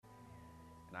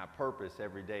I purpose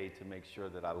every day to make sure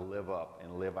that I live up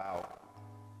and live out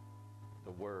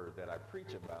the word that I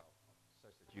preach about,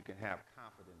 such that you can have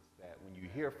confidence that when you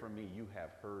hear from me, you have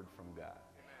heard from God.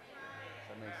 Does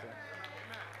that make sense?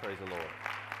 Praise the Lord.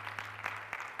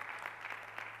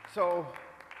 So,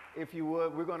 if you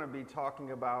would, we're going to be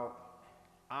talking about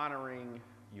honoring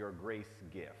your grace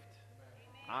gift.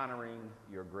 Honoring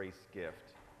your grace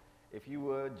gift. If you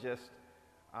would just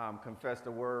confess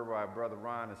the word while Brother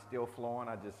Ron is still flowing.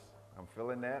 I'm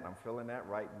feeling that. I'm feeling that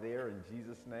right there in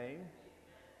Jesus' name.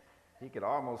 He could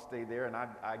almost stay there, and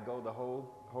I go the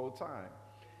whole time.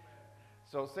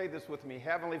 So say this with me.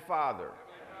 Heavenly Father,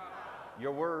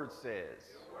 your word says,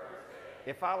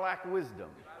 if I lack wisdom,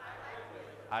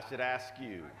 I should ask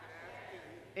you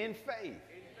in faith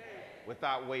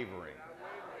without wavering,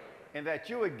 and that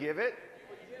you would give it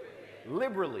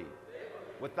liberally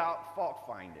without fault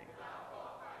finding.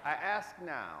 I ask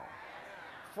now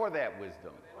for that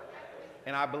wisdom,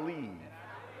 and I believe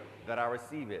that I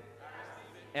receive it.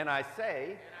 And I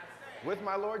say, with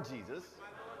my Lord Jesus,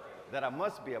 that I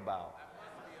must be about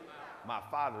my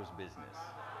Father's business.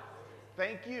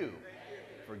 Thank you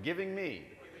for giving me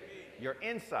your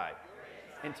insight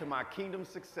into my kingdom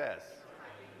success.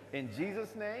 In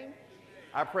Jesus' name,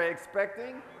 I pray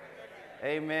expecting.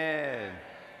 Amen.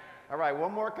 All right,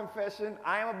 one more confession.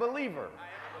 I am a believer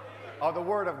of the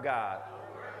Word of God.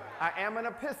 I am an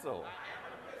epistle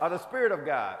of the Spirit of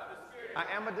God. I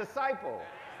am a disciple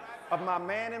of my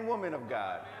man and woman of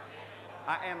God.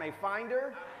 I am a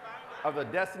finder of the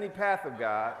destiny path of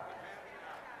God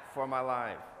for my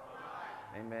life.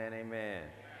 Amen, amen.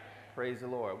 Praise the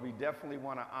Lord. We definitely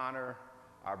want to honor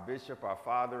our bishop, our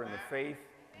father in the faith.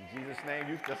 In Jesus'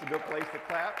 name, that's a good place to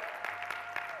clap.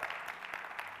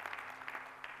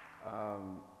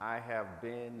 I have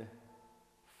been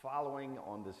following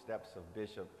on the steps of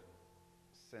Bishop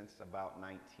since about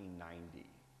 1990.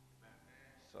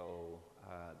 So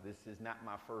this is not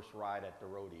my first ride at the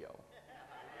rodeo.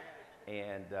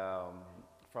 And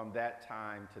from that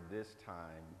time to this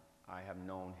time, I have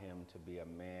known him to be a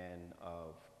man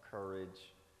of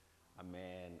courage, a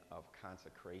man of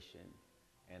consecration,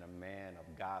 and a man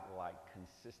of God-like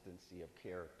consistency of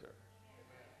character.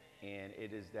 And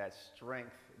it is that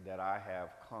strength that I have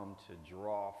come to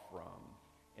draw from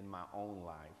in my own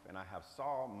life. And I have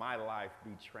saw my life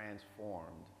be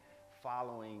transformed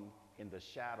following in the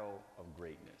shadow of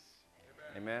greatness.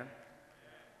 Amen.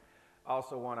 I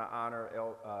also want to honor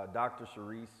Dr.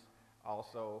 Sharice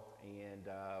also. And,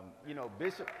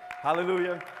 Bishop,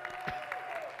 hallelujah.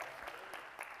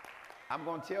 I'm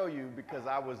going to tell you because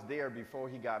I was there before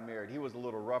he got married. He was a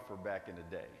little rougher back in the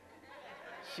day.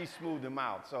 She smoothed him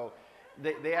out. So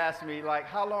they asked me, like,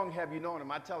 how long have you known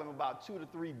him? I tell him about 2 to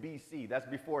 3 BC. That's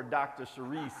before Dr.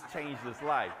 Sharice changed his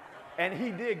life. And he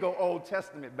did go Old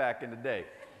Testament back in the day.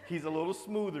 He's a little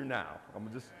smoother now.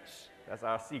 That's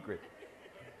our secret.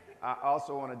 I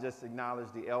also want to just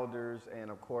acknowledge the elders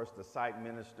and, of course, the site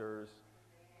ministers.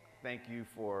 Thank you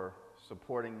for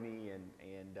supporting me.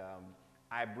 And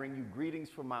I bring you greetings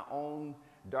from my own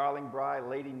darling bride,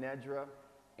 Lady Nedra,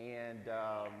 and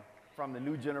from the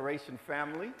New Generation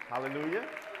family. Hallelujah.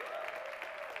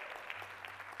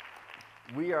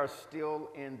 We are still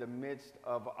in the midst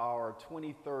of our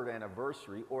 23rd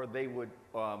anniversary, or they would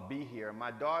be here.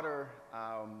 My daughter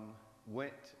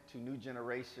went to New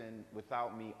Generation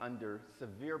without me under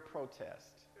severe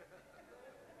protest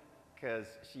because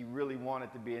she really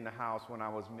wanted to be in the house when I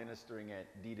was ministering at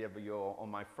DWO on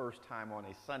my first time on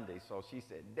a Sunday. So she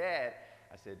said, Dad,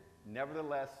 I said,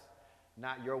 nevertheless,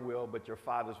 not your will, but your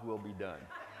Father's will be done.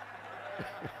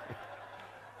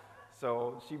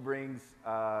 So she brings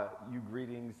you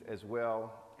greetings as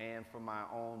well. And from my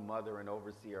own mother and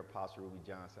overseer, Apostle Ruby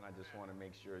Johnson, I just want to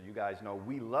make sure you guys know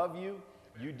we love you.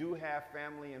 You do have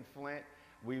family in Flint.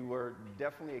 We were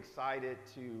definitely excited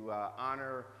to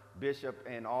honor Bishop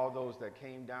and all those that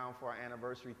came down for our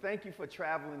anniversary. Thank you for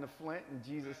traveling to Flint in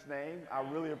Jesus' name. I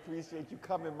really appreciate you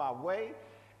coming my way.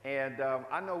 And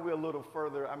I know we're a little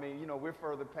further. I mean, we're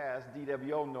further past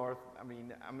DWO North. I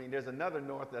mean, there's another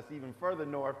north that's even further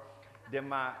north than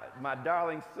my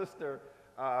darling sister,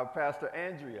 Pastor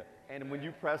Andrea. And when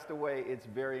you pressed away, it's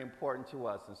very important to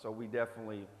us. And so we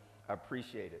definitely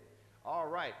appreciate it. All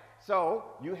right. So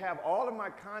you have all of my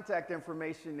contact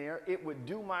information there. It would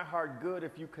do my heart good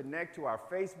if you connect to our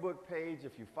Facebook page,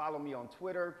 if you follow me on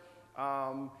Twitter.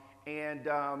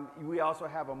 We also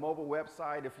have a mobile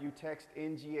website. If you text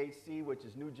NGHC, which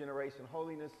is New Generation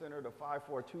Holiness Center, to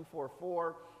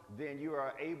 54244, then you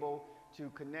are able to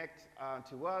connect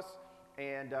to us.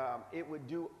 And it would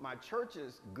do my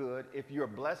churches good if you're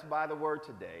blessed by the word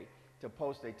today to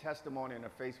post a testimony on a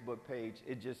Facebook page.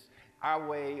 It's just our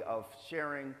way of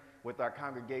sharing with our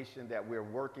congregation that we're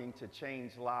working to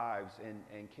change lives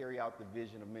and carry out the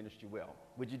vision of Ministry Well.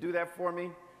 Would you do that for me?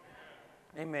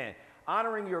 Amen.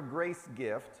 Honoring your grace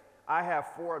gift. I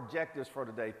have 4 objectives for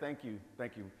today. Thank you,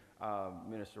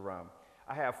 Minister Ram.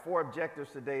 I have 4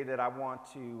 objectives today that I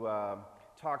want to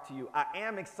talk to you. I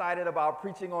am excited about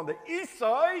preaching on the east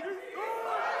side.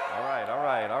 All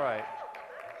right.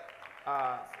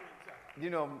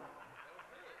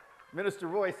 Minister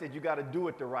Roy said you got to do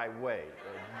it the right way.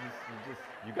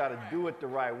 You got to do it the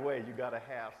right way. You got to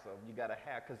have some. You got to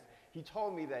have, because he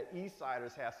told me that East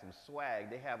Siders have some swag.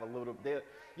 They have a little,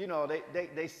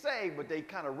 they say, but they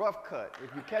kind of rough cut.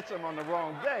 If you catch them on the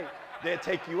wrong day, they'll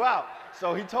take you out.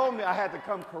 So he told me I had to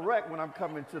come correct when I'm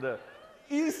coming to the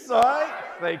East Side.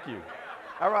 Thank you.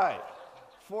 All right.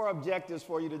 4 objectives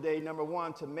for you today. Number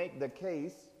 1, to make the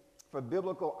case for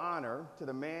biblical honor to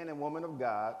the man and woman of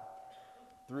God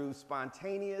through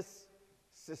spontaneous,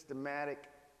 systematic,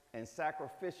 and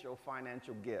sacrificial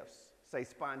financial gifts. Say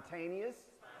spontaneous,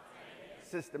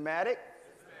 systematic,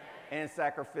 and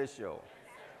sacrificial.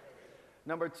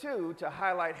 Number 2, to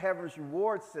highlight heaven's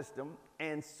reward system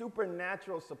and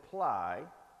supernatural supply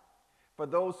for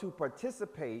those who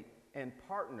participate and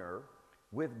partner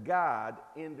with God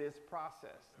in this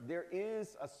process. There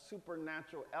is a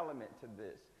supernatural element to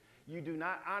this. You do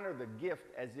not honor the gift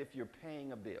as if you're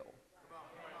paying a bill.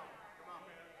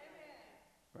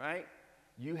 Right?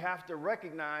 You have to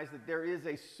recognize that there is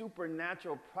a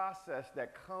supernatural process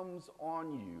that comes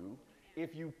on you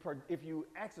if you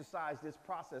exercise this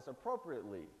process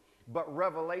appropriately. But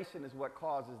revelation is what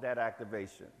causes that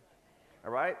activation.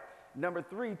 All right? Number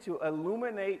 3, to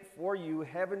illuminate for you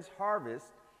heaven's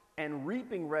harvest and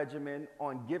reaping regimen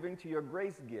on giving to your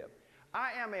grace gift.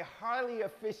 I am a highly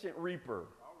efficient reaper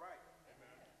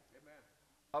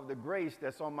of the grace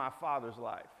that's on my Father's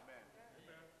life.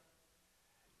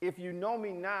 If you know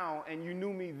me now and you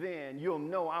knew me then, you'll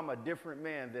know I'm a different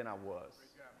man than I was.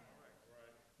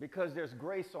 Because there's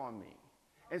grace on me.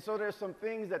 And so there's some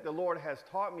things that the Lord has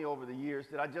taught me over the years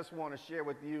that I just want to share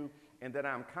with you and that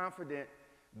I'm confident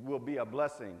will be a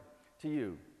blessing to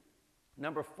you.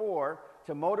 Number 4,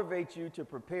 to motivate you to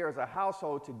prepare as a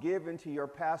household to give into your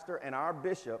pastor and our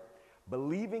bishop,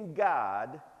 believing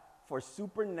God for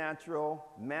supernatural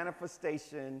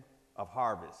manifestation of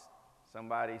harvest.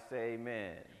 Somebody say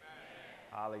amen.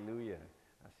 Hallelujah.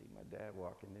 I see my dad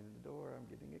walking in the door. I'm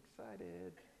getting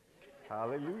excited.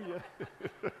 Hallelujah.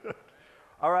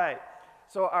 All right.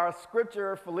 So our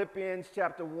scripture, Philippians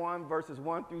chapter 1, verses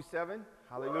 1 through 7.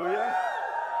 Hallelujah.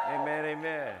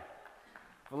 Amen.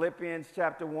 Philippians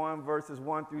chapter 1, verses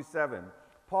 1 through 7.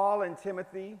 Paul and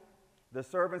Timothy, the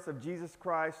servants of Jesus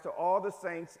Christ, to all the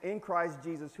saints in Christ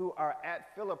Jesus who are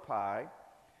at Philippi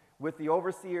with the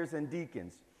overseers and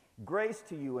deacons. Grace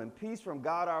to you and peace from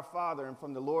God our Father and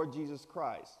from the Lord Jesus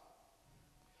Christ.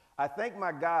 I thank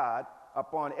my God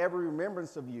upon every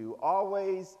remembrance of you,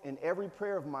 always in every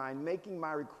prayer of mine, making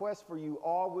my request for you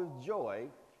all with joy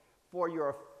for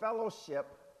your fellowship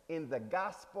in the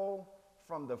gospel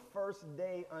from the first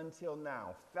day until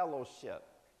now. Fellowship.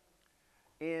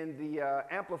 In the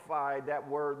Amplified, that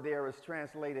word there is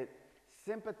translated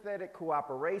sympathetic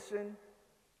cooperation,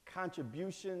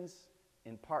 contributions,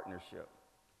 and partnership.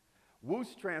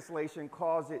 Wu's translation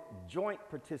calls it joint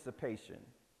participation.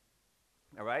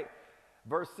 All right?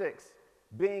 Verse 6,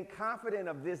 being confident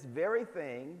of this very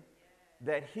thing,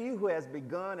 that he who has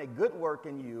begun a good work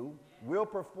in you will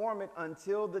perform it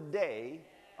until the day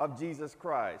of Jesus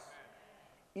Christ.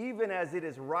 Even as it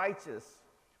is righteous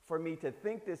for me to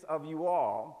think this of you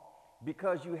all,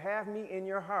 because you have me in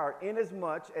your heart,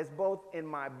 inasmuch as both in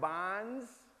my bonds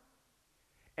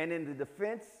and in the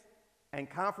defense and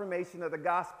confirmation of the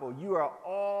gospel, you are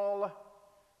all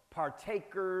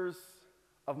partakers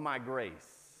of my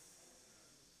grace.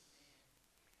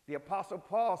 The Apostle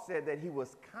Paul said that he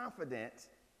was confident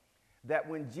that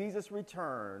when Jesus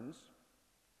returns,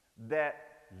 that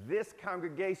this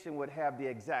congregation would have the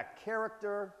exact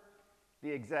character,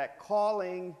 the exact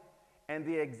calling, and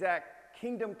the exact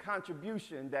kingdom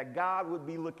contribution that God would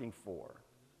be looking for.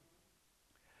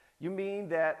 You mean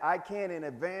that I can in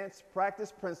advance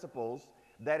practice principles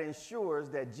that ensures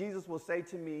that Jesus will say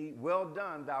to me, well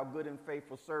done, thou good and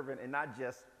faithful servant, and not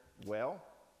just, well?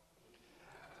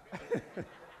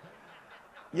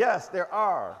 Yes, there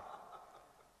are.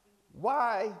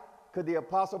 Why could the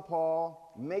Apostle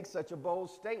Paul make such a bold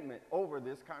statement over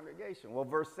this congregation? Well,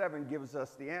 verse 7 gives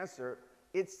us the answer.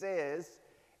 It says,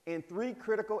 in 3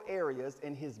 critical areas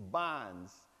in his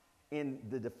bonds, in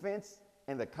the defense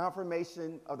and the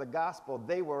confirmation of the gospel,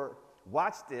 they were,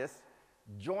 watch this,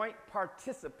 joint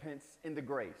participants in the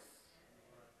grace.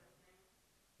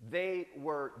 They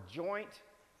were joint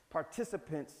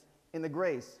participants in the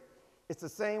grace. It's the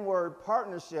same word,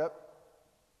 partnership,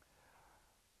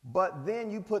 but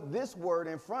then you put this word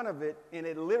in front of it, and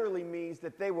it literally means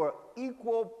that they were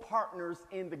equal partners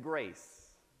in the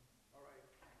grace. All right.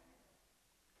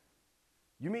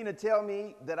 You mean to tell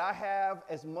me that I have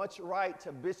as much right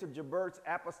to Bishop Jabert's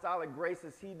apostolic grace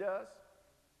as he does?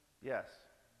 Yes,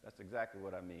 that's exactly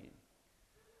what I mean.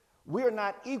 We are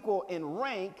not equal in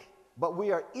rank, but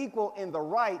we are equal in the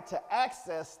right to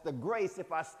access the grace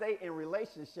if I stay in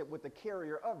relationship with the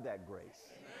carrier of that grace.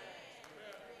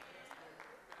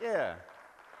 Yeah.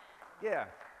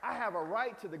 I have a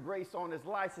right to the grace on his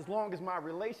life as long as my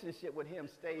relationship with him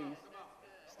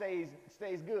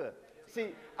stays good.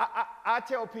 See, I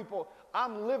tell people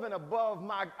I'm living above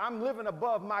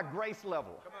my grace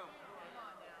level.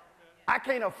 I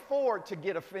can't afford to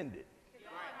get offended.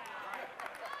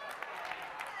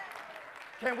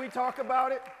 Can we talk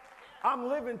about it? I'm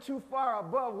living too far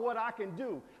above what I can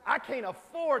do. I can't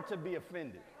afford to be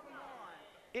offended.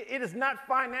 It is not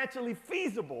financially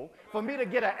feasible for me to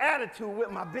get an attitude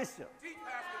with my bishop.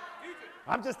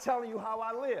 I'm just telling you how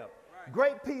I live.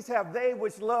 Great peace have they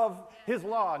which love his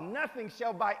law. Nothing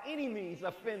shall by any means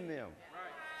offend them.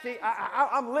 See,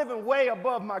 I'm living way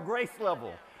above my grace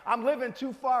level. I'm living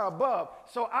too far above,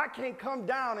 so I can't come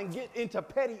down and get into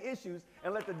petty issues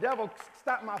and let the devil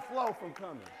stop my flow from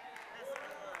coming.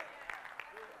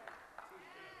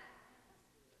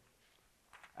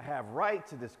 I have right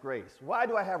to this grace. Why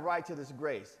do I have right to this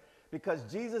grace?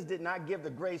 Because Jesus did not give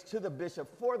the grace to the bishop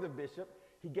for the bishop.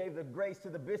 He gave the grace to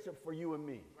the bishop for you and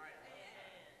me.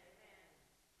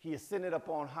 He ascended up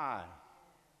on high.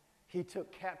 He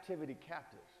took captivity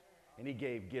captives, and he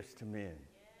gave gifts to men.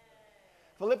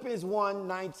 Philippians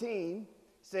 1:19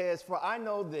 says, "For I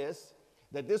know this,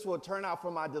 that this will turn out for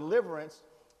my deliverance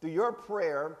through your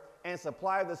prayer and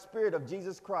supply the Spirit of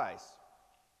Jesus Christ."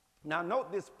 Now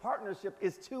note, this partnership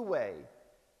is two-way.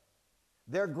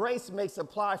 Their grace may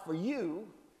supply for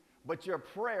you, but your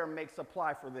prayer may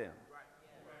supply for them.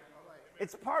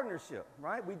 It's partnership,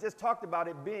 right? We just talked about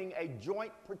it being a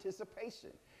joint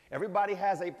participation. Everybody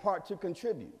has a part to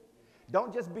contribute.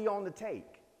 Don't just be on the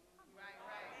take.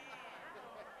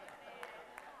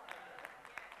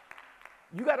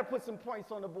 You got to put some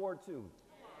points on the board too.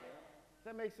 Does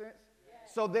that make sense?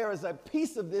 So there is a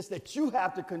piece of this that you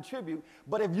have to contribute,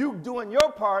 but if you're doing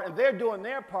your part and they're doing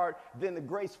their part, then the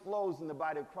grace flows in the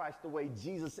body of Christ the way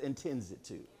Jesus intends it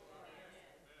to.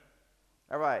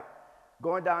 All right,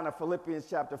 going down to Philippians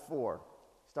chapter 4,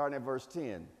 starting at verse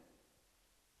 10.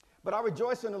 "But I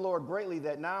rejoice in the Lord greatly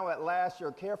that now at last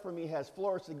your care for me has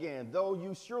flourished again, though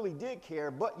you surely did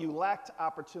care, but you lacked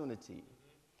opportunity.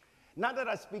 Not that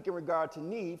I speak in regard to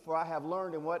need, for I have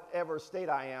learned in whatever state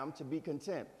I am to be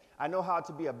content. I know how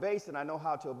to be abased and I know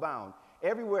how to abound.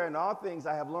 Everywhere in all things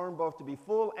I have learned both to be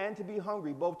full and to be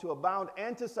hungry, both to abound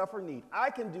and to suffer need.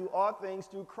 I can do all things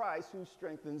through Christ who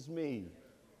strengthens me.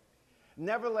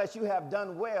 Nevertheless, you have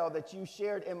done well that you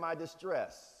shared in my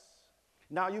distress.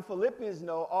 Now you Philippians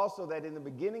know also that in the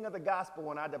beginning of the gospel,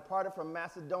 when I departed from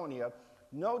Macedonia,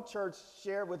 no church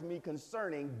shared with me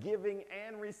concerning giving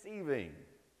and receiving,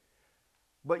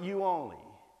 but you only,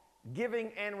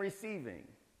 giving and receiving.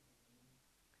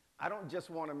 I don't just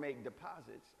want to make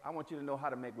deposits. I want you to know how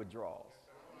to make withdrawals.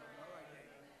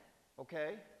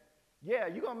 Okay? Yeah,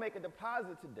 you're going to make a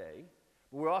deposit today,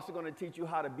 but we're also going to teach you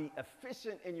how to be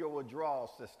efficient in your withdrawal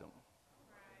system.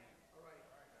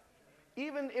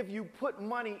 Even if you put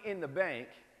money in the bank,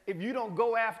 if you don't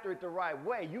go after it the right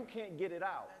way, you can't get it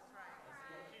out.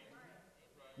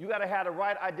 You got to have the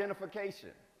right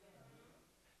identification.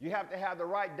 You have to have the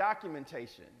right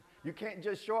documentation. You can't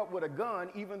just show up with a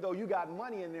gun, even though you got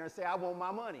money in there, and say, I want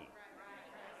my money.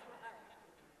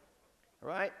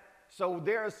 Right? So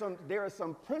there are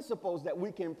some principles that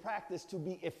we can practice to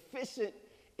be efficient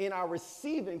in our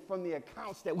receiving from the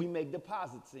accounts that we make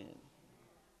deposits in.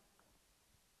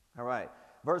 All right.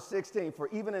 Verse 16, "For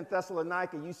even in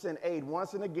Thessalonica you sent aid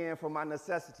once and again for my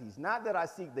necessities. Not that I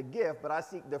seek the gift, but I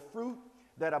seek the fruit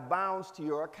that abounds to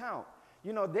your account."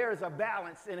 You know, there's a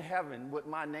balance in heaven with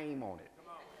my name on it.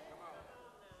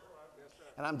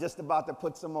 And I'm just about to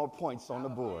put some more points on the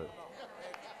board.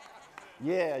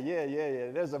 Yeah.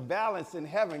 There's a balance in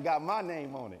heaven, got my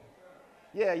name on it.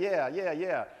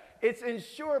 Yeah. It's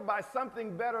insured by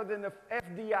something better than the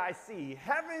FDIC.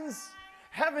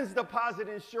 Heaven's deposit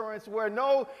insurance, where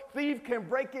no thief can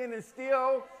break in and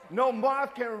steal, no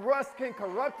moth can rust, can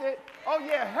corrupt it. Oh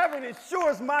yeah, heaven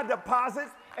insures my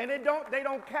deposits, and they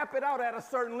don't cap it out at a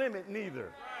certain limit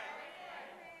neither.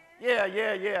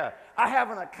 Yeah. I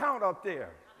have an account up there.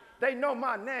 They know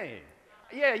my name.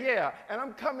 Yeah. And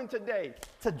I'm coming today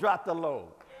to drop the load.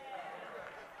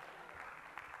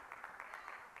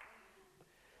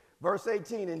 Verse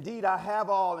 18, indeed, I have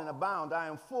all and abound. I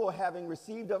am full, having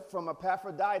received from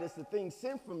Epaphroditus the things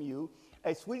sent from you,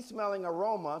 a sweet-smelling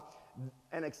aroma,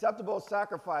 an acceptable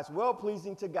sacrifice,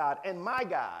 well-pleasing to God and my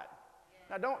God.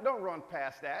 Now, don't run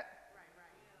past that.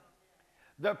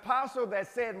 The apostle that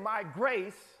said my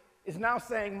grace is now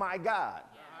saying my God.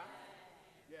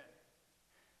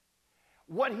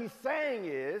 What he's saying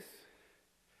is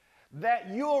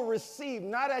that you'll receive,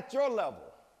 not at your level,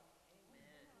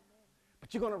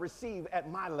 but you're going to receive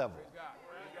at my level.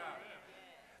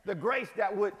 The grace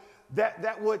that would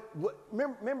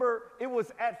remember, it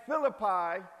was at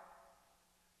Philippi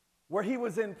where he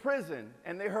was in prison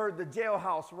and they heard the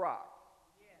jailhouse rock.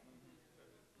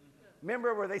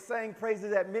 Remember where they sang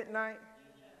praises at midnight?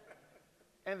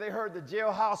 And they heard the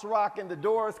jailhouse rock and the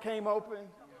doors came open.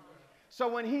 So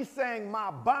when he's saying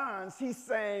my bonds, he's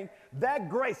saying that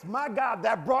grace, my God,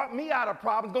 that brought me out of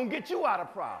problems, gonna get you out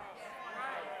of problems.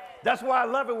 That's why I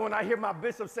love it when I hear my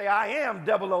bishop say, I am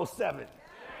 007.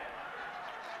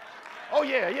 Oh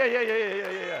yeah.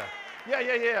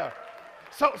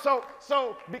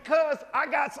 So because I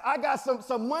got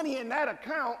some money in that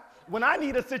account, when I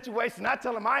need a situation, I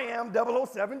tell them I am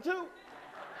 007 too.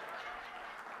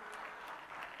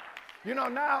 You know,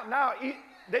 now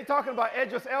they talking about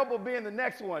Idris Elba being the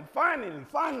next one.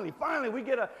 Finally, we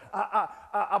get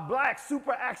a black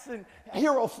super action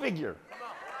hero figure.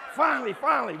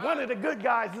 Finally, one of the good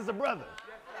guys is a brother.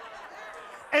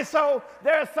 And so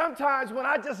there are some times when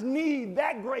I just need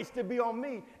that grace to be on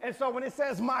me. And so when it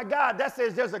says my God, that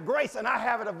says there's a grace and I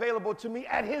have it available to me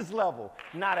at his level,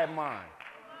 not at mine.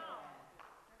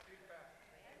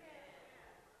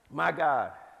 My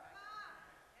God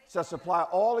shall supply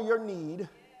all of your need,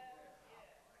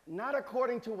 not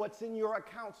according to what's in your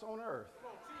accounts on earth.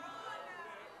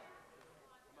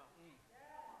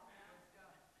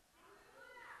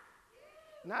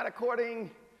 Not according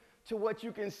to what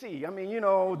you can see. I mean, you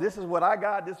know, this is what I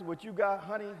got, this is what you got.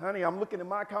 Honey, I'm looking at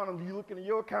my account, and you looking at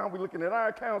your account, we're looking at our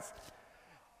accounts.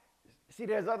 See,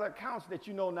 there's other accounts that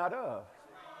you know not of.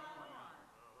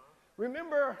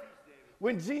 Remember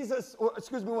when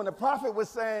when the prophet was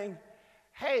saying,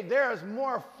 hey, there's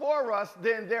more for us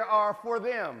than there are for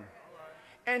them.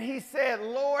 And he said,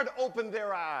 Lord, open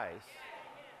their eyes.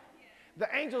 The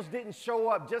angels didn't show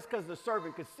up just because the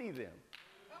servant could see them.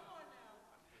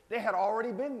 They had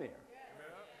already been there.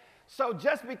 So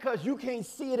just because you can't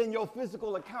see it in your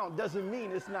physical account doesn't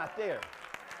mean it's not there.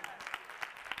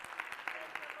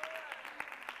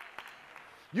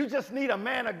 You just need a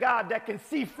man of God that can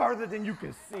see further than you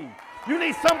can see. You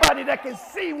need somebody that can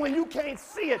see when you can't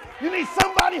see it. You need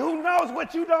somebody who knows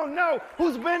what you don't know,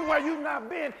 who's been where you've not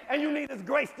been, and you need his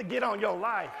grace to get on your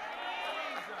life.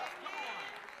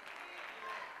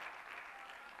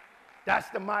 That's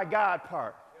the my God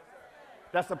part.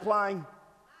 That's supplying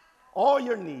all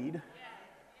your need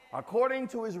according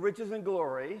to his riches and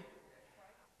glory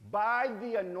by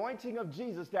the anointing of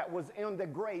Jesus that was in the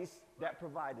grace that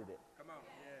provided it. Come on.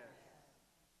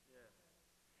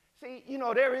 See, you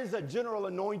know, there is a general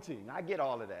anointing. I get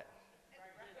all of that.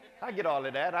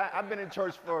 I've been in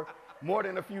church for more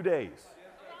than a few days.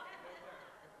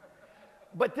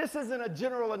 But this isn't a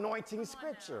general anointing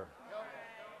scripture.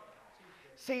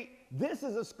 See, this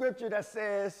is a scripture that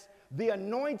says, the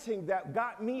anointing that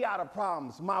got me out of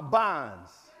problems, my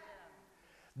bonds.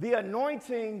 The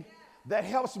anointing that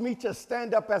helps me to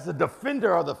stand up as a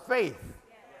defender of the faith.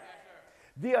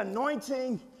 The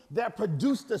anointing that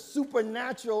produced the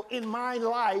supernatural in my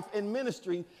life and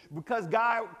ministry because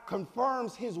God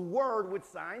confirms his word with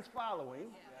signs following.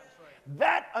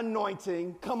 That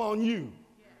anointing come on you.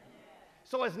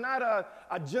 So it's not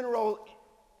a general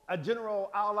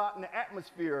all out in the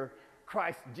atmosphere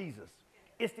Christ Jesus.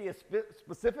 It's the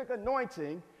specific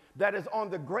anointing that is on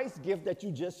the grace gift that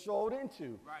you just showed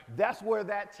into. Right. That's where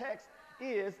that text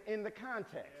is in the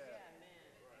context. Yeah.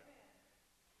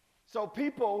 So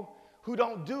people who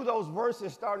don't do those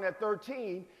verses starting at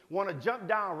 13 want to jump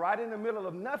down right in the middle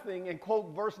of nothing and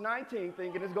quote verse 19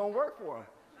 thinking it's going to work for them.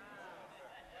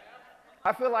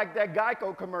 I feel like that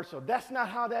Geico commercial. That's not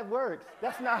how that works.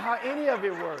 That's not how any of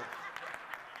it works.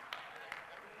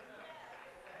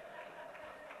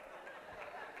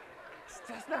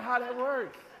 That's not how that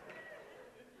works.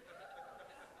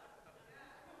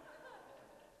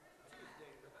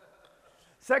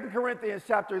 Second Corinthians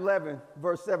chapter 11,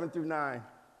 verse 7 through 9.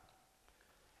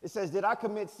 It says, did I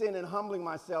commit sin in humbling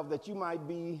myself that you might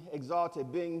be exalted,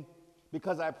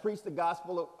 because I preached the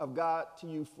gospel of God to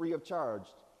you free of charge?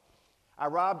 I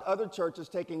robbed other churches,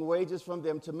 taking wages from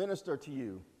them to minister to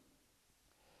you.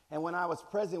 And when I was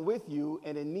present with you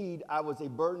and in need, I was a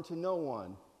burden to no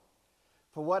one.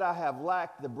 For what I have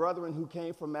lacked, the brethren who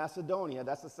came from Macedonia,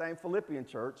 that's the same Philippian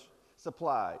church,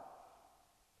 supplied.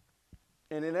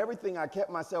 And in everything I kept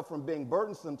myself from being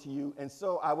burdensome to you, and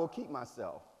so I will keep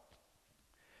myself.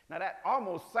 Now that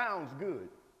almost sounds good,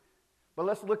 but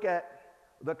let's look at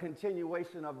the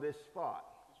continuation of this thought.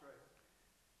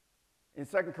 That's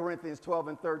right. In 2 Corinthians 12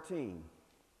 and 13.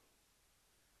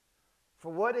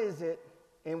 For what is it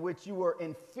in which you were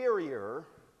inferior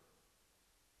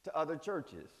to other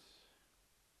churches,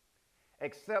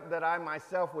 except that I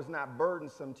myself was not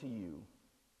burdensome to you?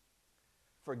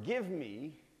 Forgive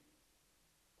me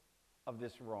of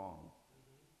this wrong.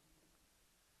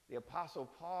 The Apostle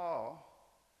Paul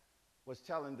was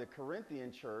telling the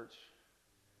Corinthian church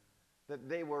that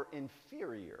they were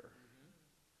inferior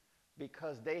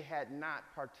because they had not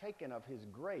partaken of his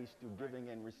grace through giving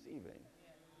and receiving.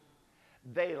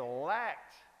 They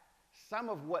lacked some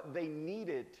of what they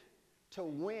needed to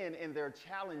win in their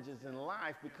challenges in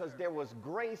life because there was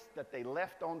grace that they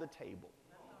left on the table.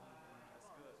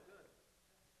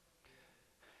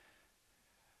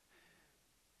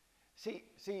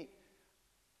 See,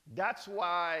 that's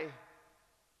why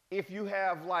if you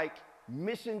have like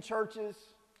mission churches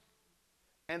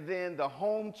and then the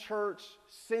home church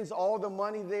sends all the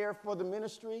money there for the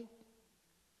ministry,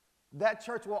 that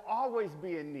church will always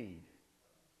be in need.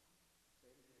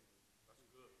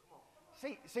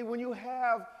 See, when you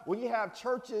have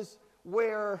churches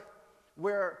where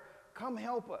come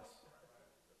help us.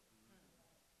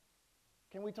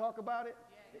 Can we talk about it?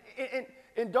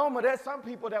 In Doma, there's some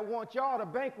people that want y'all to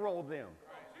bankroll them.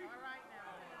 All right now.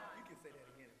 You can say that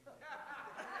again.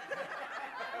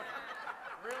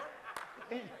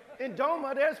 Really? In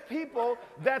Doma, there's people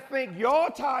that think your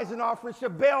tithes and offerings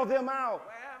should bail them out.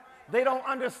 They don't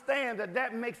understand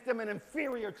that makes them an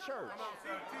inferior church.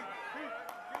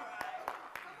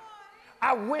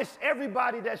 I wish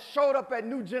everybody that showed up at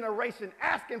New Generation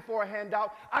asking for a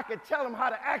handout, I could tell them how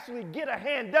to actually get a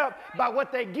hand up by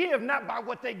what they give, not by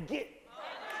what they get.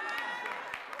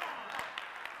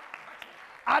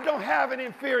 I don't have an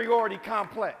inferiority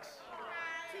complex.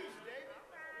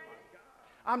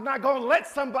 I'm not going to let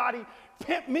somebody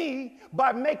pimp me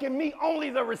by making me only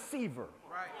the receiver.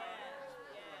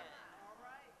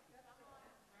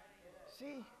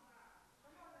 See,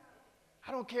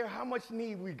 I don't care how much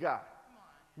need we got.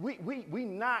 We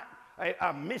not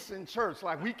a mission church,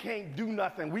 like we can't do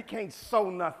nothing, we can't sow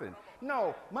nothing.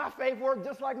 No, my faith works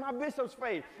just like my bishop's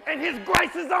faith, and his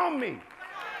grace is on me.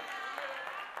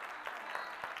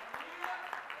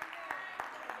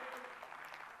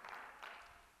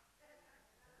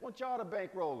 I want y'all to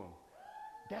bankroll them.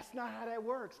 That's not how that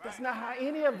works. That's not how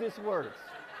any of this works.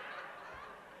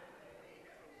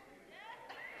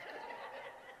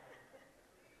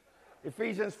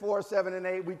 Ephesians 4, 7, and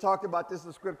 8, we talked about this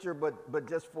in Scripture, but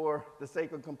just for the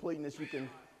sake of completeness, you can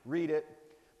read it.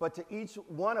 But to each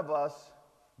one of us,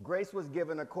 grace was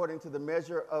given according to the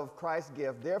measure of Christ's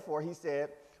gift. Therefore, he said,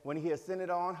 when he ascended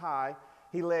on high,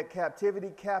 he led captivity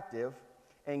captive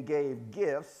and gave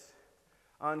gifts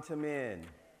unto men.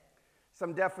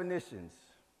 Some definitions.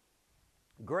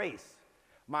 Grace.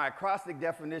 My acrostic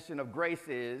definition of grace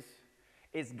is,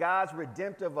 it's God's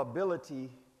redemptive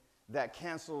ability that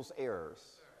cancels errors.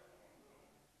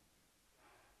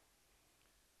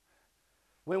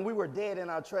 When we were dead in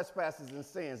our trespasses and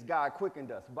sins, God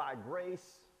quickened us. By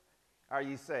grace are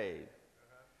ye saved.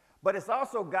 But it's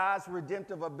also God's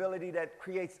redemptive ability that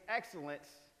creates excellence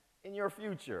in your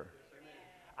future.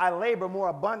 I labor more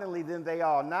abundantly than they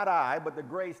all, not I, but the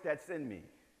grace that's in me.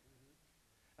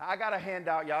 Now, I got a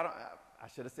handout. I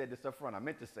should have said this up front. I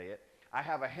meant to say it. I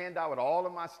have a handout with all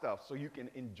of my stuff so you can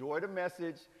enjoy the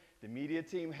message. The media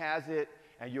team has it,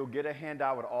 and you'll get a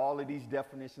handout with all of these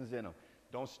definitions in them.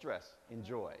 Don't stress.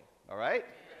 Enjoy. All right?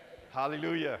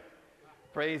 Hallelujah.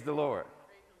 Praise the Lord.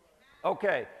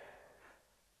 Okay.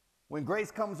 When grace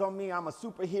comes on me, I'm a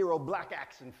superhero black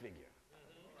action figure.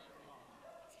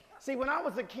 See, when I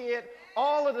was a kid,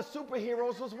 all of the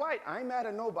superheroes was white. I ain't mad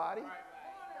at nobody.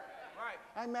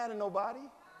 I ain't mad at nobody.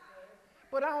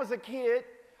 But I was a kid,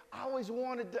 I always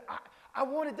wanted to, I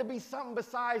wanted to be something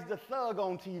besides the thug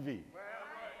on TV.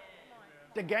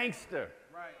 The gangster.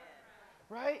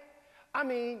 Right? I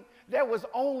mean, there was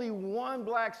only one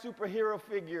black superhero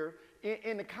figure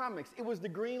in the comics. It was the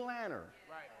Green Lantern.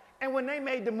 And when they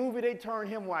made the movie, they turned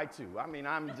him white too. I mean,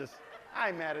 I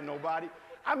ain't mad at nobody.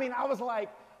 I mean, I was like,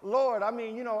 Lord, I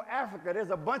mean, you know, Africa, there's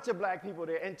a bunch of black people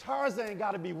there, and Tarzan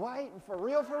got to be white? For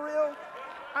real, for real?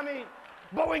 I mean,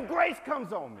 but when grace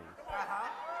comes on me,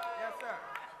 Yes, sir.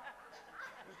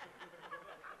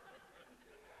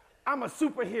 I'm a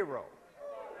superhero.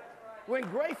 When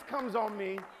grace comes on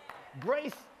me,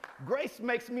 grace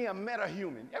makes me a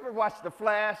metahuman. You ever watch The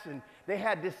Flash and they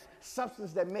had this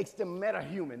substance that makes them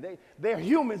metahuman? They're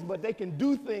humans, but they can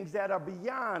do things that are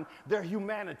beyond their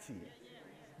humanity.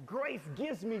 Grace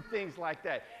gives me things like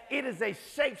that. It is a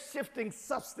shape-shifting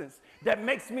substance that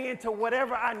makes me into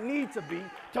whatever I need to be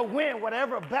to win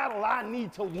whatever battle I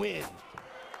need to win.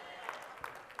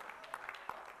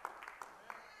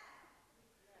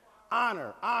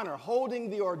 Honor, holding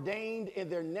the ordained in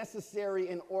their necessary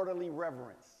and orderly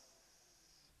reverence.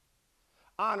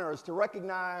 Honor is to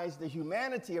recognize the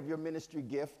humanity of your ministry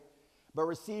gift, but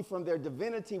receive from their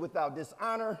divinity without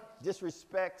dishonor,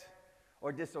 disrespect,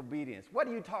 or disobedience. What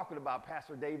are you talking about,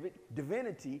 Pastor David?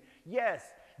 Divinity? Yes,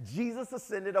 Jesus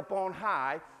ascended up on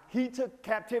high. He took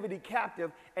captivity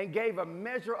captive and gave a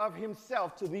measure of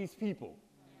himself to these people.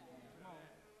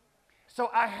 So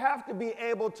I have to be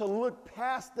able to look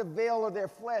past the veil of their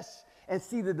flesh and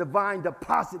see the divine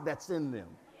deposit that's in them.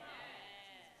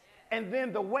 And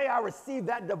then the way I receive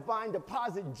that divine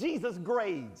deposit, Jesus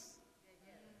grades.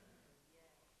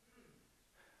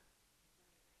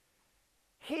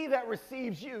 He that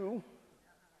receives you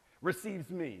receives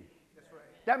me.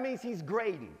 That means he's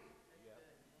grading.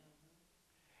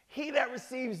 He that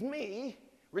receives me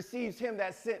receives him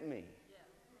that sent me.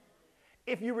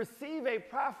 If you receive a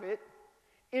prophet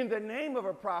in the name of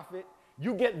a prophet,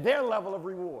 you get their level of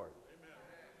reward.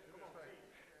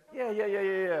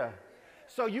 Yeah.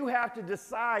 So you have to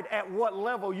decide at what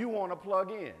level you want to plug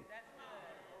in.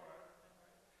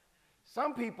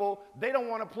 Some people, they don't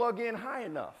want to plug in high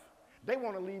enough. They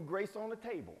want to leave grace on the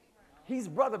table. He's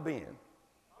Brother Ben.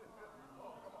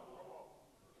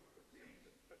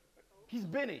 He's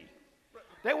Benny.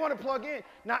 They want to plug in.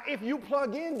 Now, if you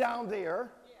plug in down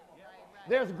there,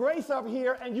 there's grace up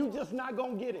here, and you just not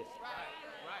going to get it.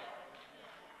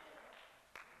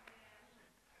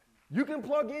 You can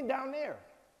plug in down there.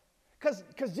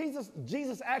 Because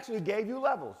Jesus actually gave you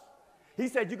levels. He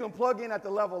said you can plug in at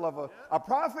the level of a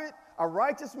prophet, a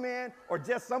righteous man, or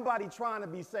just somebody trying to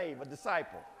be saved, a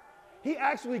disciple. He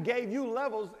actually gave you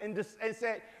levels and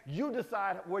said, you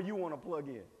decide where you want to plug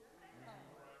in.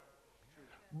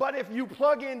 But if you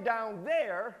plug in down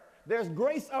there, there's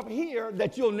grace up here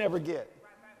that you'll never get.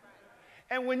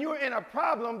 And when you're in a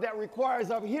problem that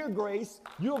requires up here grace,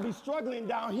 you'll be struggling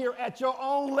down here at your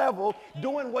own level,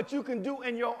 doing what you can do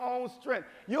in your own strength.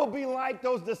 You'll be like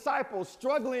those disciples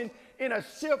struggling in a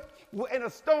ship, in a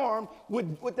storm,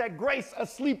 with that grace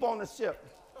asleep on the ship.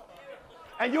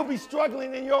 And you'll be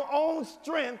struggling in your own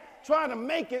strength, trying to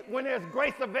make it when there's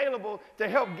grace available to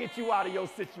help get you out of your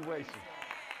situation.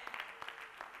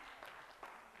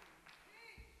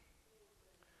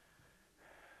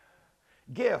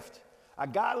 Gift. A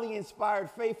godly,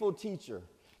 inspired, faithful teacher.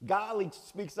 Godly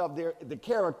speaks of the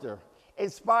character.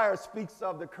 Inspired speaks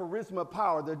of the charisma,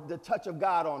 power, the touch of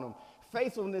God on them.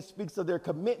 Faithfulness speaks of their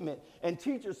commitment. And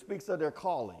teacher speaks of their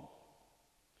calling.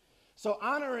 So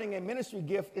honoring a ministry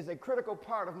gift is a critical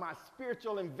part of my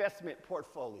spiritual investment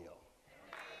portfolio.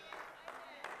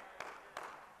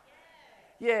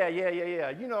 Yeah.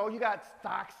 You know, you got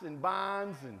stocks and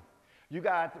bonds, and you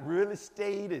got real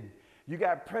estate, and you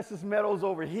got precious metals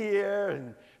over here,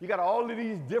 and you got all of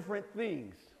these different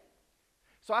things.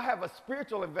 So I have a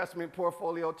spiritual investment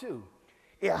portfolio too.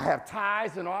 Yeah, I have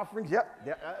tithes and offerings. Yep,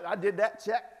 I did that.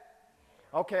 Check.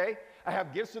 Okay. I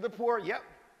have gifts to the poor. Yep.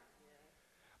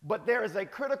 But there is a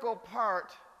critical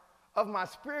part of my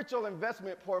spiritual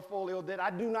investment portfolio that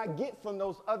I do not get from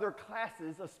those other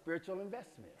classes of spiritual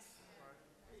investments.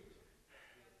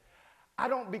 I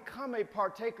don't become a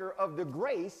partaker of the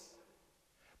grace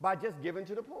by just giving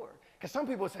to the poor. Because some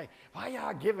people say, why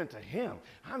y'all giving to him?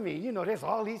 I mean, you know, there's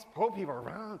all these poor people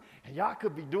around, and y'all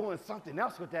could be doing something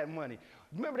else with that money.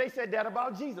 Remember, they said that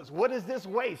about Jesus. What is this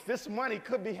waste? This money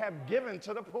could be have given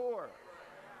to the poor.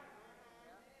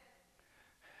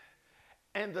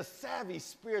 And the savvy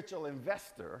spiritual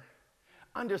investor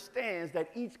understands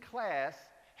that each class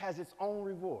has its own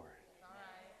reward.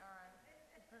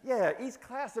 Yeah, each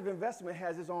class of investment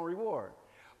has its own reward.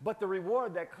 But the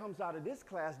reward that comes out of this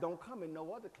class don't come in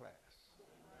no other class.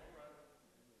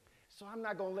 So I'm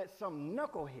not going to let some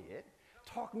knucklehead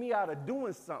talk me out of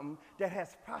doing something that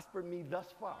has prospered me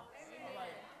thus far.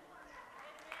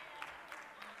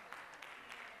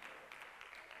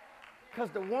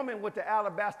 Because the woman with the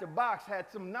alabaster box had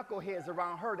some knuckleheads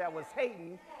around her that was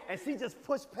hating, and she just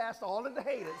pushed past all of the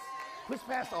haters,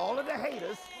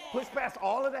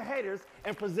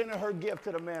 and presented her gift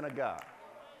to the man of God.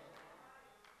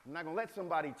 I'm not going to let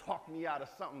somebody talk me out of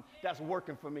something that's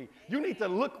working for me. You need to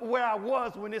look where I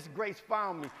was when this grace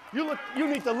found me. You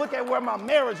need to look at where my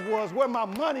marriage was, where my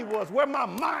money was, where my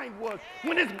mind was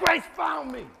when this grace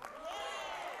found me.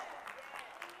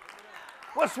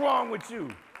 What's wrong with you?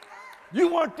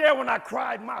 You weren't there when I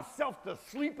cried myself to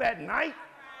sleep at night.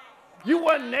 You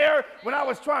wasn't there when I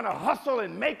was trying to hustle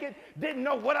and make it, didn't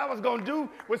know what I was going to do,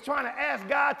 was trying to ask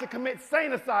God to commit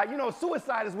sanicide. You know,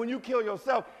 suicide is when you kill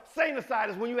yourself. Sanicide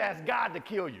is when you ask God to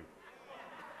kill you.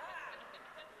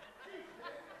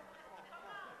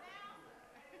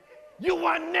 You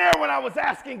weren't there when I was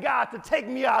asking God to take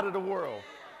me out of the world.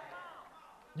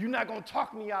 You're not going to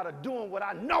talk me out of doing what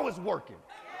I know is working.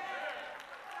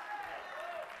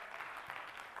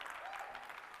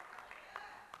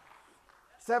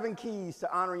 Seven keys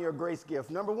to honoring your grace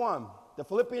gift. Number one, the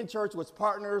Philippian church was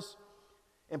partners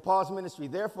in Paul's ministry.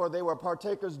 Therefore, they were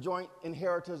partakers, joint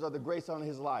inheritors of the grace on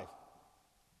his life.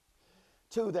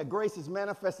 Two, that grace is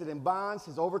manifested in bonds,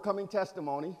 his overcoming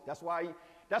testimony. That's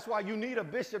why you need a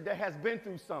bishop that has been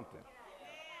through something.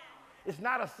 It's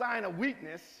not a sign of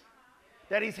weakness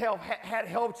that he's had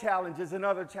health challenges and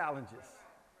other challenges.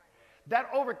 That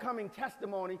overcoming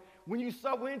testimony, when you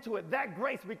sow into it, that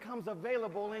grace becomes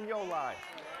available in your life.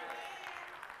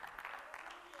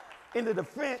 In the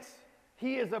defense,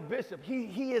 he is a bishop.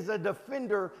 He is a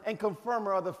defender and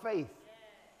confirmer of the faith.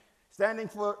 Standing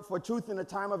for truth in a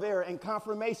time of error and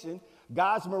confirmation,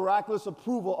 God's miraculous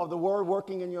approval of the word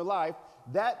working in your life,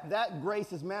 that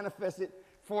grace is manifested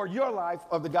for your life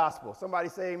of the gospel. Somebody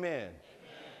say amen. Amen.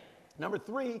 Number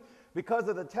three, because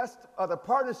of the test of the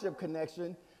partnership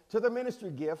connection to the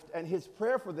ministry gift and his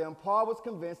prayer for them, Paul was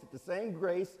convinced that the same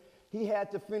grace he had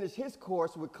to finish his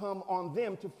course would come on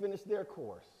them to finish their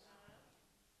course.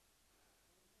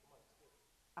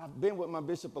 I've been with my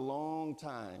bishop a long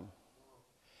time.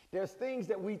 There's things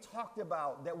that we talked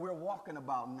about that we're walking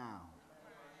about now.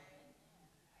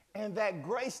 And that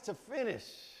grace to finish,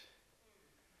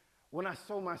 when I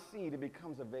sow my seed, it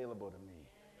becomes available to me.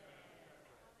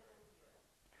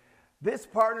 This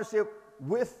partnership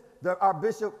with our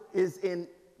bishop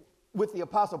with the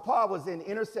Apostle Paul was in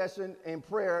intercession and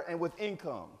prayer and with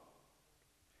income.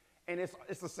 And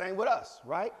it's the same with us,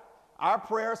 right? Our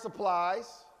prayer supplies,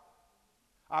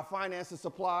 our finances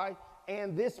supply,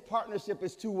 and this partnership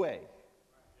is two-way.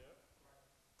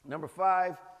 Number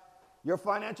five, your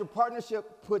financial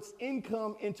partnership puts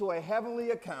income into a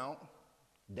heavenly account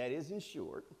that is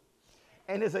insured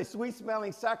and is a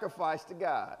sweet-smelling sacrifice to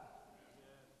God.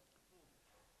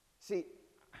 See,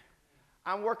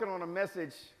 I'm working on a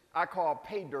message I call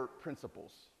pay dirt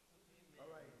principles.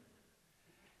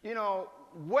 You know,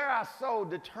 where I sow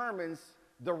determines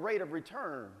the rate of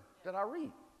return that I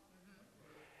reap.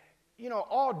 You know,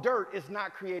 all dirt is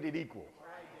not created equal.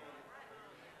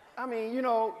 I mean, you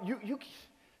know,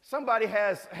 somebody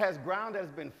has ground that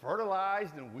has been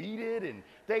fertilized and weeded, and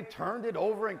they've turned it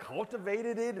over and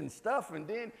cultivated it and stuff, and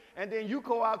then you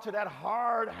go out to that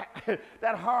hard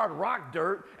rock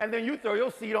dirt, and then you throw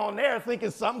your seed on there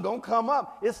thinking something gonna come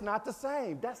up. It's not the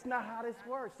same. That's not how this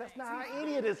works. That's not how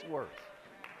any of this works.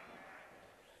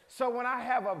 So when I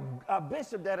have a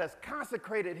bishop that has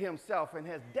consecrated himself and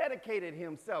has dedicated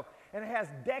himself and has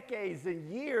decades and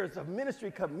years of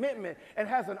ministry commitment and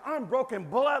has an unbroken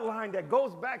bloodline that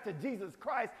goes back to Jesus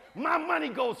Christ, my money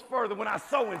goes further when I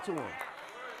sow into him.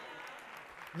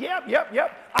 Yep.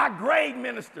 I grade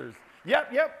ministers.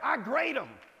 Yep. I grade them.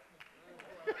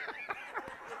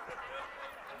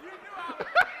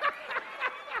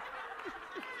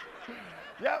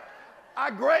 Yep.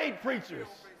 I grade preachers.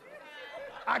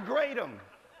 I grade them.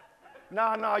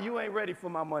 No, you ain't ready for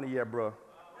my money yet, bro.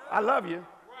 I love you.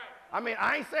 I mean,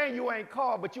 I ain't saying you ain't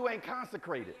called, but you ain't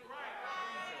consecrated.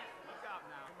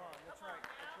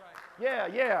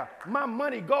 Yeah. My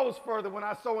money goes further when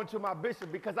I sow into my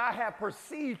bishop because I have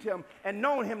perceived him and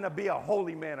known him to be a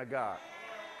holy man of God.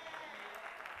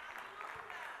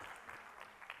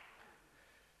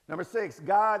 Number six,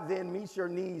 God then meets your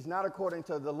needs not according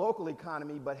to the local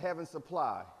economy, but heaven's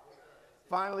supply.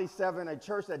 Finally, seven, a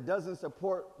church that doesn't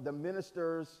support the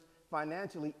ministers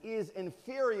financially is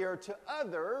inferior to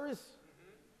others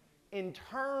in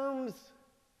terms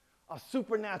of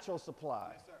supernatural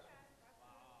supply.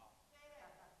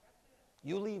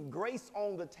 You leave grace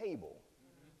on the table.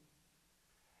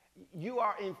 You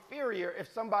are inferior if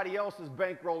somebody else is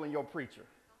bankrolling your preacher.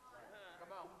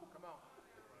 Come on.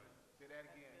 Say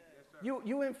that again. Yes, sir.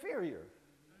 You inferior.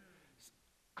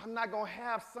 I'm not going to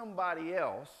have somebody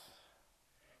else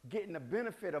getting the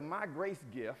benefit of my grace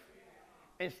gift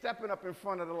and stepping up in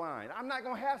front of the line. I'm not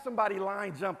going to have somebody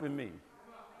line jumping me.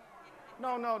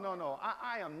 No, no, no, no.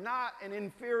 I am not an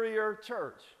inferior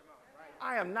church.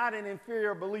 I am not an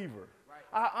inferior believer.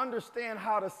 I understand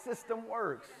how the system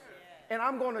works. And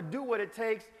I'm going to do what it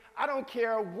takes. I don't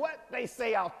care what they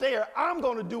say out there. I'm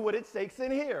going to do what it takes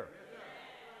in here.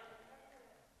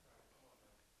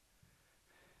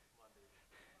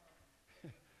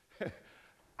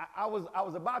 I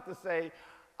was about to say,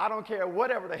 I don't care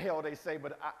whatever the hell they say,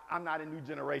 but I'm not a new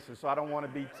generation, so I don't want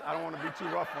to be too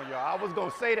rough on y'all. I was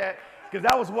gonna say that because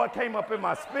that was what came up in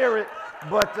my spirit,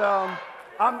 but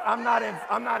I'm not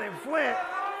in Flint.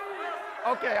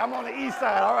 Okay, I'm on the east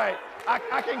side. All right,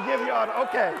 I can give y'all.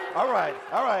 Okay, all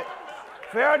right.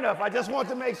 Fair enough. I just want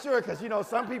to make sure because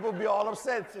some people be all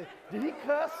upset. Say, did he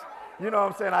cuss? You know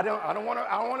what I'm saying? I don't want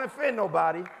to offend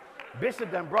nobody.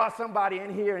 Bishop done brought somebody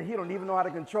in here and he don't even know how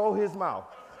to control his mouth.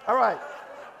 All right.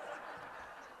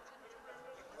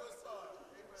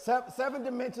 7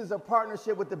 dimensions of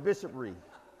partnership with the bishopry.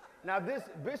 Now this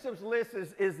bishop's list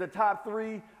is the top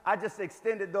 3. I just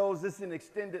extended those. This is an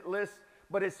extended list,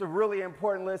 but it's a really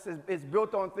important list. It's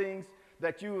built on things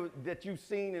that you've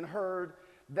seen and heard,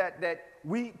 that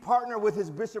we partner with his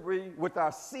bishopry with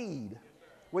our seed,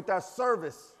 with our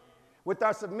service, with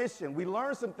our submission. We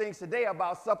learned some things today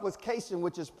about supplication,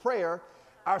 which is prayer.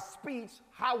 Our speech,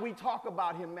 how we talk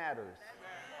about him matters.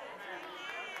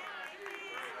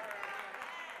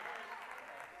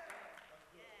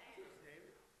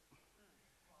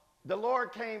 The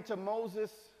Lord came to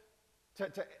Moses,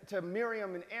 to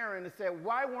Miriam and Aaron and said,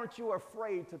 why weren't you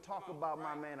afraid to talk about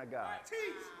my man of God?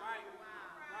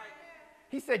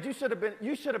 He said, you should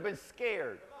have been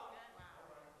scared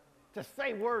to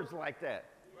say words like that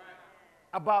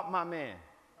about my man.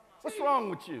 What's wrong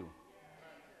with you?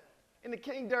 In the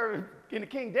King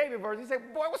David verse, he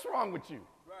said, boy, what's wrong with you?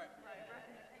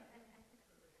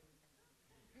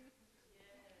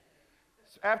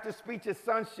 After speech is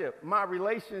sonship, my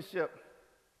relationship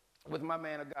with my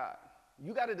man of God.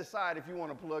 You got to decide if you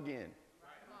want to plug in.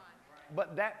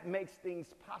 But that makes things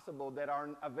possible that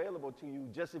aren't available to you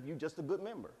just if you're just a good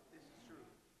member. This is true.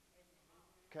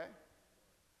 Okay?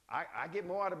 I get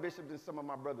more out of Bishop than some of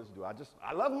my brothers do.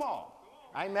 I love them all.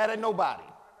 I ain't mad at nobody.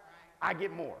 I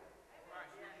get more.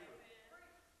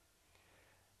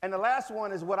 And the last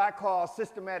one is what I call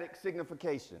systematic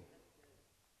signification.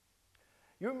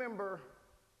 You remember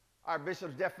our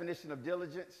bishop's definition of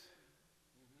diligence?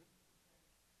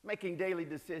 Making daily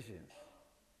decisions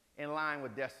in line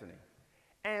with destiny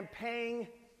and paying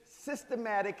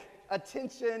systematic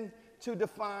attention to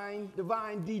divine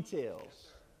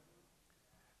details.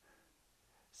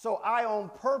 So I on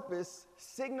purpose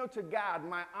signal to God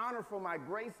my honor for my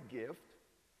grace gift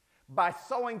by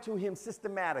sowing to him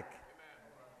systematic.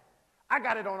 I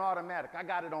got it on automatic. I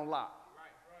got it on lock.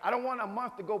 I don't want a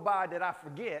month to go by that I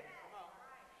forget.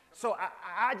 So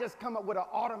I just come up with an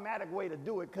automatic way to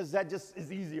do it because that just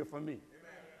is easier for me.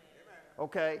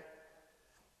 Okay?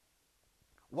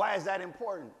 Why is that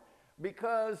important?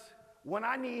 Because when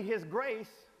I need his grace,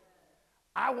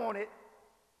 I want it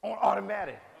on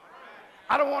automatic.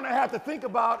 I don't want to have to think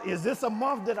about, is this a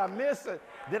month that I missed?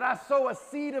 Did I sow a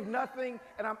seed of nothing?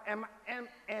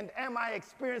 And am I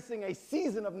experiencing a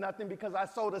season of nothing because I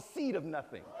sowed a seed of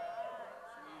nothing?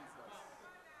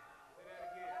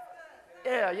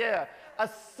 Yeah. A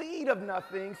seed of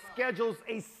nothing schedules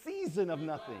a season of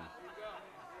nothing.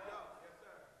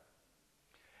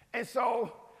 And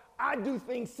so I do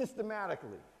things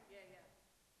systematically.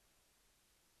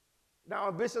 Now,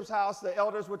 in Bishop's house, the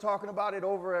elders were talking about it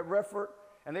over at Redford,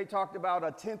 and they talked about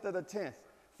a 10th of the 10th,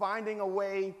 finding a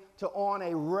way to, on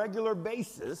a regular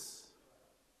basis,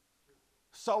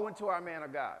 sow into our man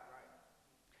of God.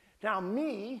 Now,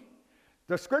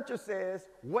 the scripture says,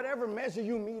 whatever measure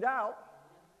you mete out,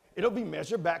 it'll be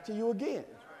measured back to you again.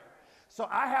 So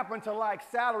I happen to like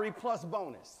salary plus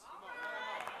bonus.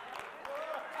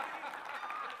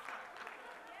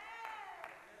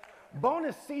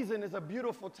 Bonus season is a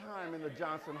beautiful time in the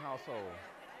Johnson household.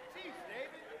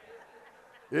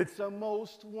 It's a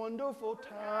most wonderful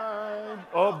time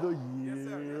of the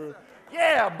year.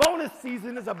 Yeah, bonus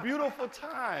season is a beautiful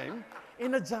time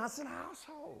in the Johnson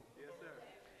household.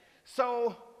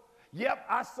 So, yep,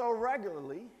 I sow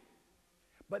regularly,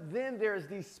 but then there's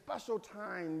these special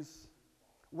times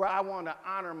where I want to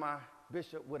honor my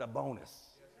bishop with a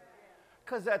bonus.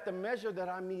 Because at the measure that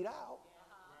I mete out,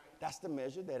 that's the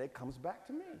measure that it comes back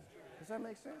to me. Does that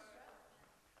make sense?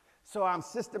 So I'm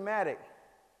systematic.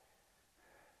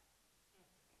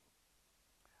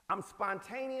 I'm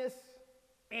spontaneous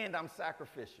and I'm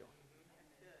sacrificial.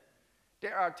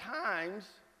 There are times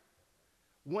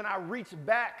when I reach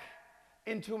back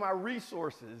into my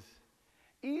resources,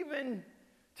 even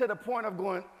to the point of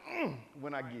going,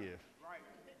 when I give.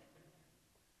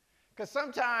 Because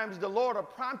sometimes the Lord will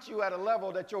prompt you at a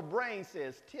level that your brain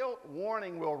says, tilt,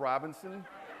 warning, Will Robinson,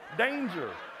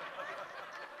 danger.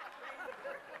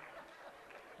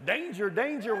 Danger,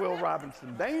 danger, Will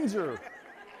Robinson, danger,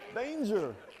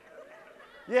 danger.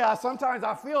 Yeah, sometimes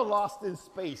I feel lost in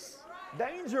space.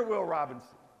 Danger, Will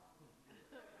Robinson.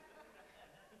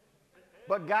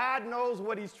 But God knows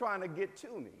what he's trying to get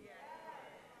to me.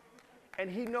 And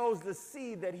he knows the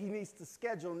seed that he needs to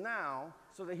schedule now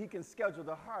so that he can schedule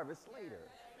the harvest later.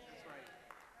 That's right.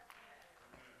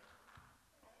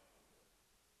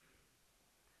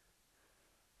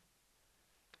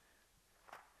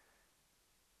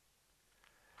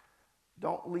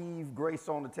 Don't leave grace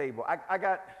on the table. I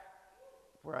got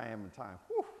where I am in time.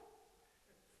 Whew.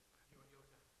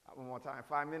 One more time.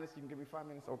 5 minutes? You can give me 5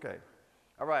 minutes? Okay.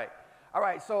 All right. All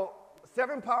right. So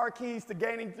 7 power keys to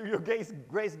gaining through your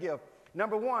grace gift.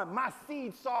 Number 1, my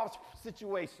seed solves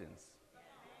situations.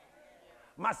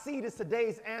 My seed is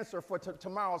today's answer for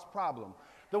tomorrow's problem.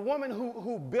 The woman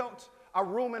who built a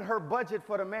room in her budget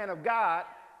for the man of God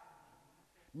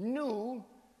knew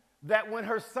that when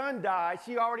her son died,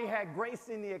 she already had grace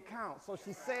in the account. So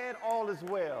she said, all is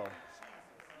well.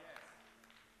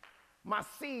 My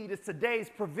seed is today's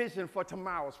provision for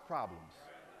tomorrow's problems.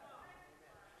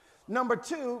 Number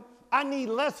 2, I need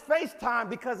less face time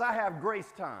because I have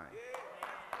grace time.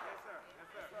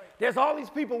 There's all these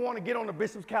people want to get on the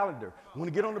bishop's calendar. Want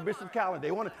to get on the bishop's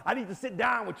calendar. I need to sit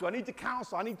down with you. I need to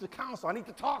counsel. I need to counsel. I need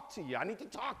to talk to you. I need to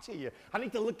talk to you. I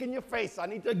need to look in your face. I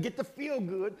need to get to feel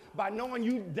good by knowing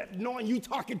you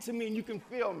talking to me and you can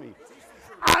feel me.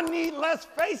 I need less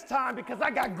face time because I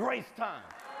got grace time.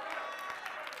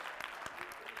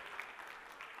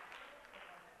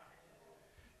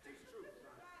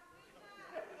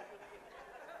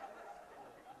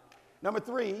 Number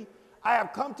 3, I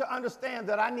have come to understand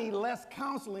that I need less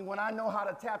counseling when I know how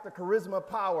to tap the charisma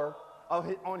power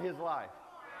on his life.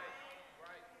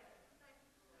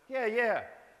 Yeah.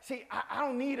 See, I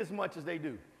don't need as much as they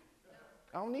do.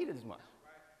 I don't need it as much.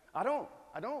 I don't.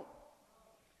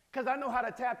 Because I know how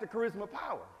to tap the charisma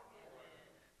power.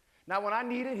 Now, when I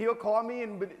need it, he'll call me,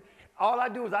 and all I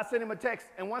do is I send him a text,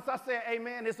 and once I say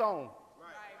amen, it's on.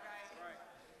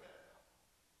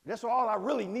 That's all I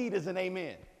really need is an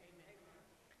amen.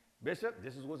 Bishop,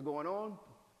 this is what's going on.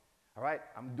 All right,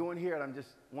 I'm doing here, and I just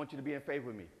want you to be in favor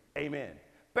with me. Amen.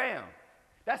 Bam.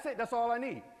 That's it. That's all I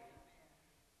need.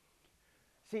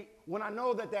 See, when I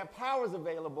know that power is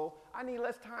available, I need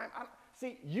less time.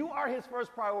 See, you are his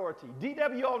first priority.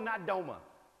 DWO, not DOMA.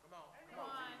 Come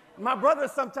on. My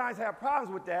brothers sometimes have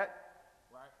problems with that.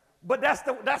 Right. But that's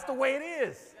the way it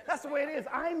is. That's the way it is.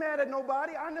 I ain't mad at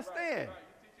nobody. I understand. Right.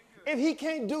 If he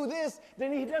can't do this,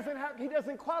 then he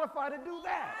doesn't qualify to do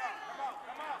that.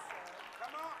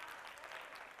 Come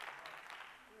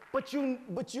on.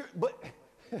 But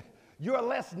you're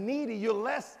less needy. You're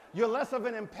less of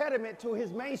an impediment to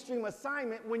his mainstream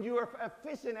assignment when you are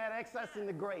efficient at accessing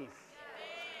the grace.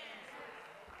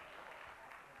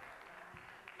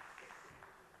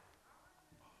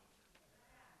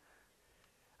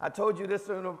 I told you this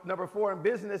in number 4 in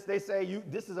business. They say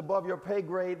this is above your pay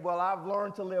grade. Well, I've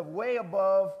learned to live way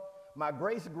above my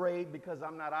grace grade because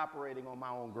I'm not operating on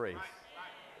my own grace. Right.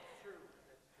 That's true.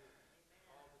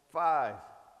 5,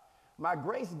 my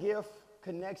grace gift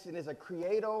connection is a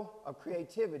creator of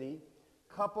creativity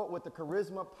coupled with the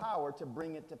charisma power to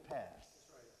bring it to pass.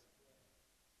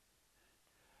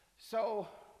 So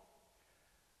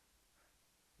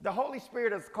the Holy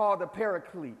Spirit is called the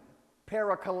Paraclete,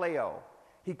 parakaleo.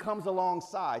 He comes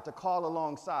alongside, to call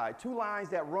alongside. 2 lines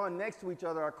that run next to each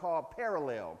other are called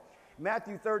parallel.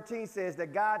 Matthew 13 says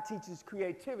that God teaches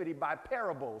creativity by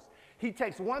parables. He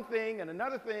takes one thing and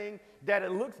another thing that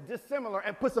it looks dissimilar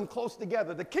and puts them close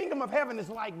together. The kingdom of heaven is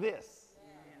like this.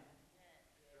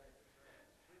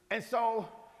 And so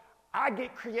I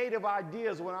get creative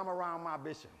ideas when I'm around my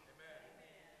bishop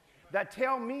that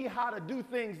tell me how to do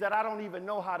things that I don't even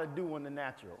know how to do in the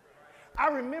natural. I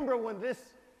remember when this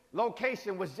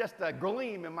location was just a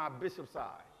gleam in my bishop's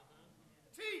eye.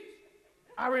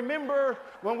 I remember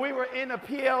when we were in a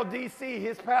PLDC,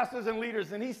 his pastors and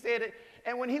leaders, and he said it,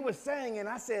 and when he was saying it,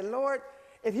 I said, Lord,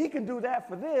 if he can do that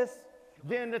for this,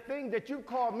 then the thing that you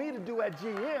called me to do at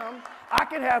GM, I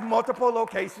can have multiple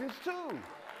locations too.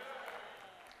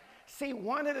 See,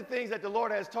 one of the things that the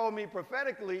Lord has told me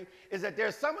prophetically is that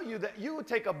there's some of you that you would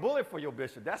take a bullet for your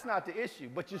bishop. That's not the issue.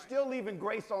 But you're still leaving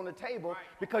grace on the table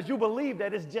because you believe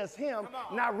that it's just him,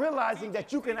 not realizing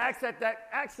that you can access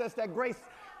that grace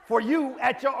for you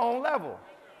at your own level.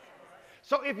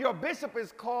 So if your bishop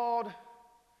is called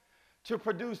to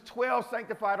produce 12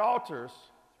 sanctified altars,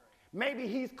 maybe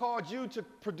he's called you to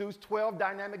produce 12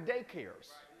 dynamic daycares.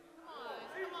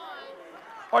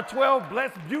 Or 12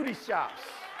 blessed beauty shops.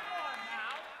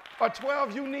 Or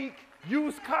 12 unique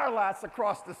used car lots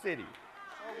across the city.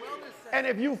 And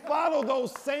if you follow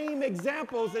those same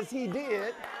examples as he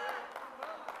did,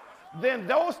 then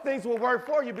those things will work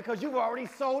for you because you've already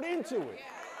sold into it.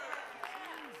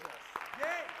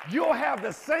 You'll have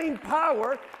the same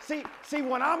power. See,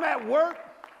 when I'm at work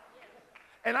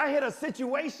and I hit a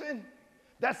situation,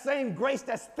 that same grace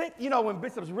that's thick, you know, when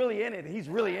Bishop's really in it, he's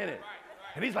really in it.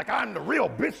 And he's like, I'm the real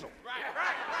Bishop.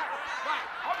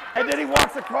 And then he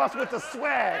walks across with the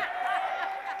swag.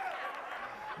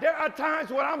 There are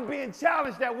times when I'm being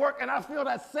challenged at work and I feel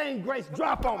that same grace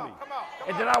drop on me.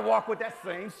 And then I walk with that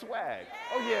same swag.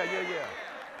 Oh, yeah.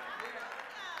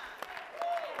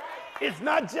 It's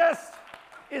not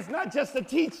just the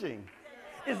teaching.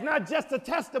 It's not just the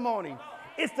testimony.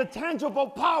 It's the tangible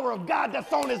power of God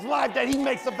that's on his life that he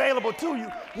makes available to you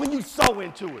when you sow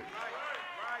into it.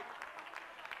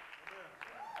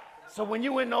 So when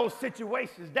you're in those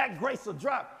situations, that grace will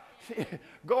drop.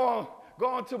 Go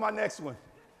on to my next one.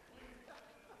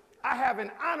 I have an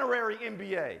honorary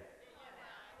MBA.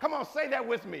 Come on, say that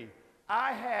with me.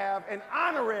 I have an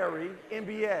honorary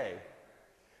MBA.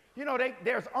 You know,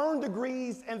 there's earned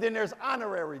degrees and then there's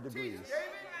honorary degrees.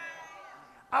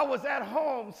 I was at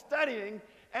home studying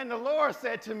and the Lord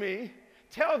said to me,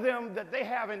 tell them that they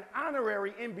have an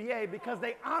honorary MBA because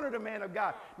they honor the man of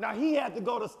God. Now, he had to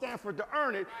go to Stanford to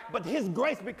earn it, but his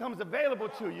grace becomes available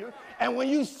to you. And when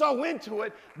you sow into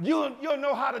it, you'll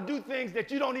know how to do things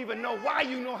that you don't even know why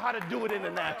you know how to do it in the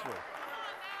natural.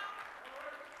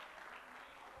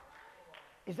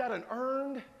 Is that an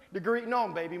earned degree? No,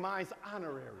 baby, mine's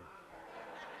honorary.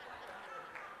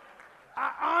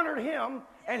 I honored him,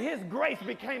 and his grace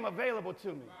became available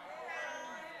to me.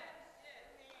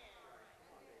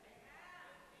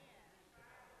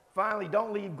 Finally,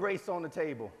 don't leave grace on the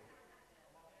table.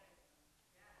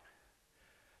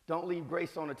 Don't leave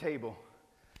grace on the table.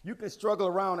 You can struggle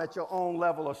around at your own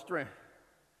level of strength.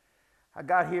 I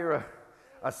got here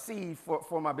a seed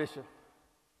for my bishop.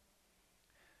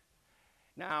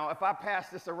 Now, if I pass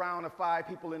this around to 5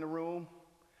 people in the room,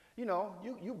 you know,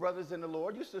 you brothers in the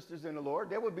Lord, you sisters in the Lord,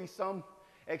 there would be some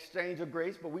exchange of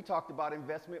grace, but we talked about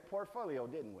investment portfolio,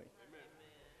 didn't we? Amen.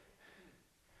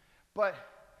 But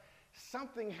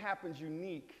something happens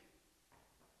unique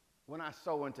when I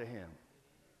sow into him.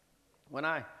 When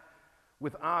I,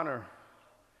 with honor,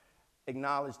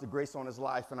 acknowledge the grace on his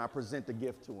life and I present the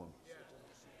gift to him.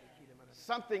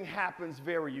 Something happens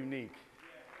very unique.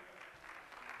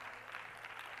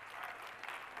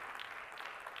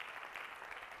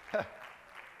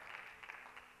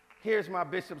 Here's my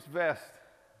bishop's vest.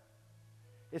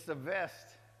 It's a vest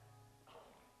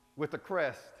with a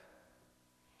crest.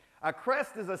 A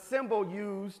crest is a symbol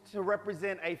used to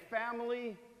represent a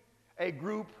family, a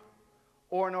group,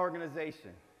 or an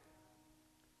organization.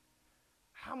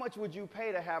 How much would you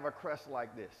pay to have a crest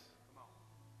like this?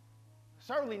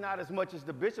 Certainly not as much as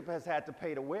the bishop has had to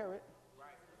pay to wear it.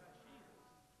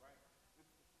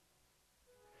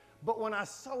 But when I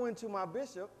sow into my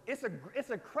bishop, it's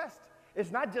a crest. It's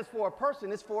not just for a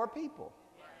person, it's for a people.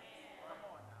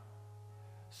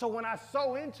 So when I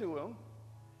sow into him,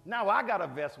 now I got a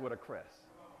vest with a crest.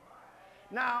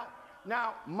 Now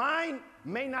mine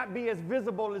may not be as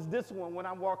visible as this one when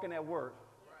I'm walking at work.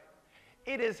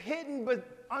 It is hidden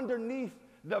underneath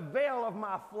the veil of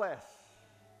my flesh.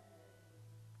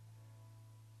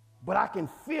 But I can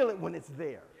feel it when it's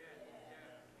there.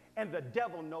 And the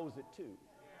devil knows it too.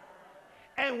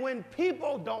 And when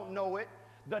people don't know it,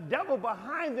 the devil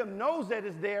behind them knows that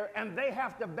it's there and they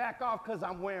have to back off because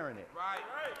I'm wearing it. Right.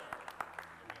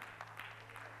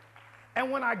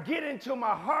 And when I get into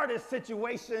my hardest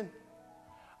situation,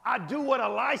 I do what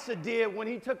Elisha did when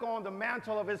he took on the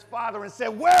mantle of his father and said,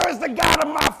 where is the God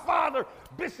of my father,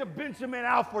 Bishop Benjamin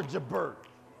Alfred Jabert?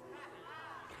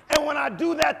 And when I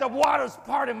do that, the waters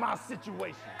part in my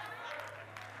situation.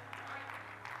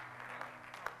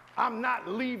 I'm not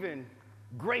leaving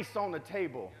grace on the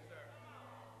table.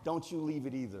 Don't you leave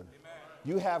it either. Amen.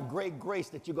 You have great grace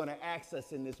that you're going to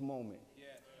access in this moment. Yes.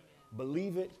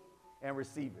 Believe it and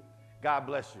receive it. God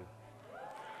bless you.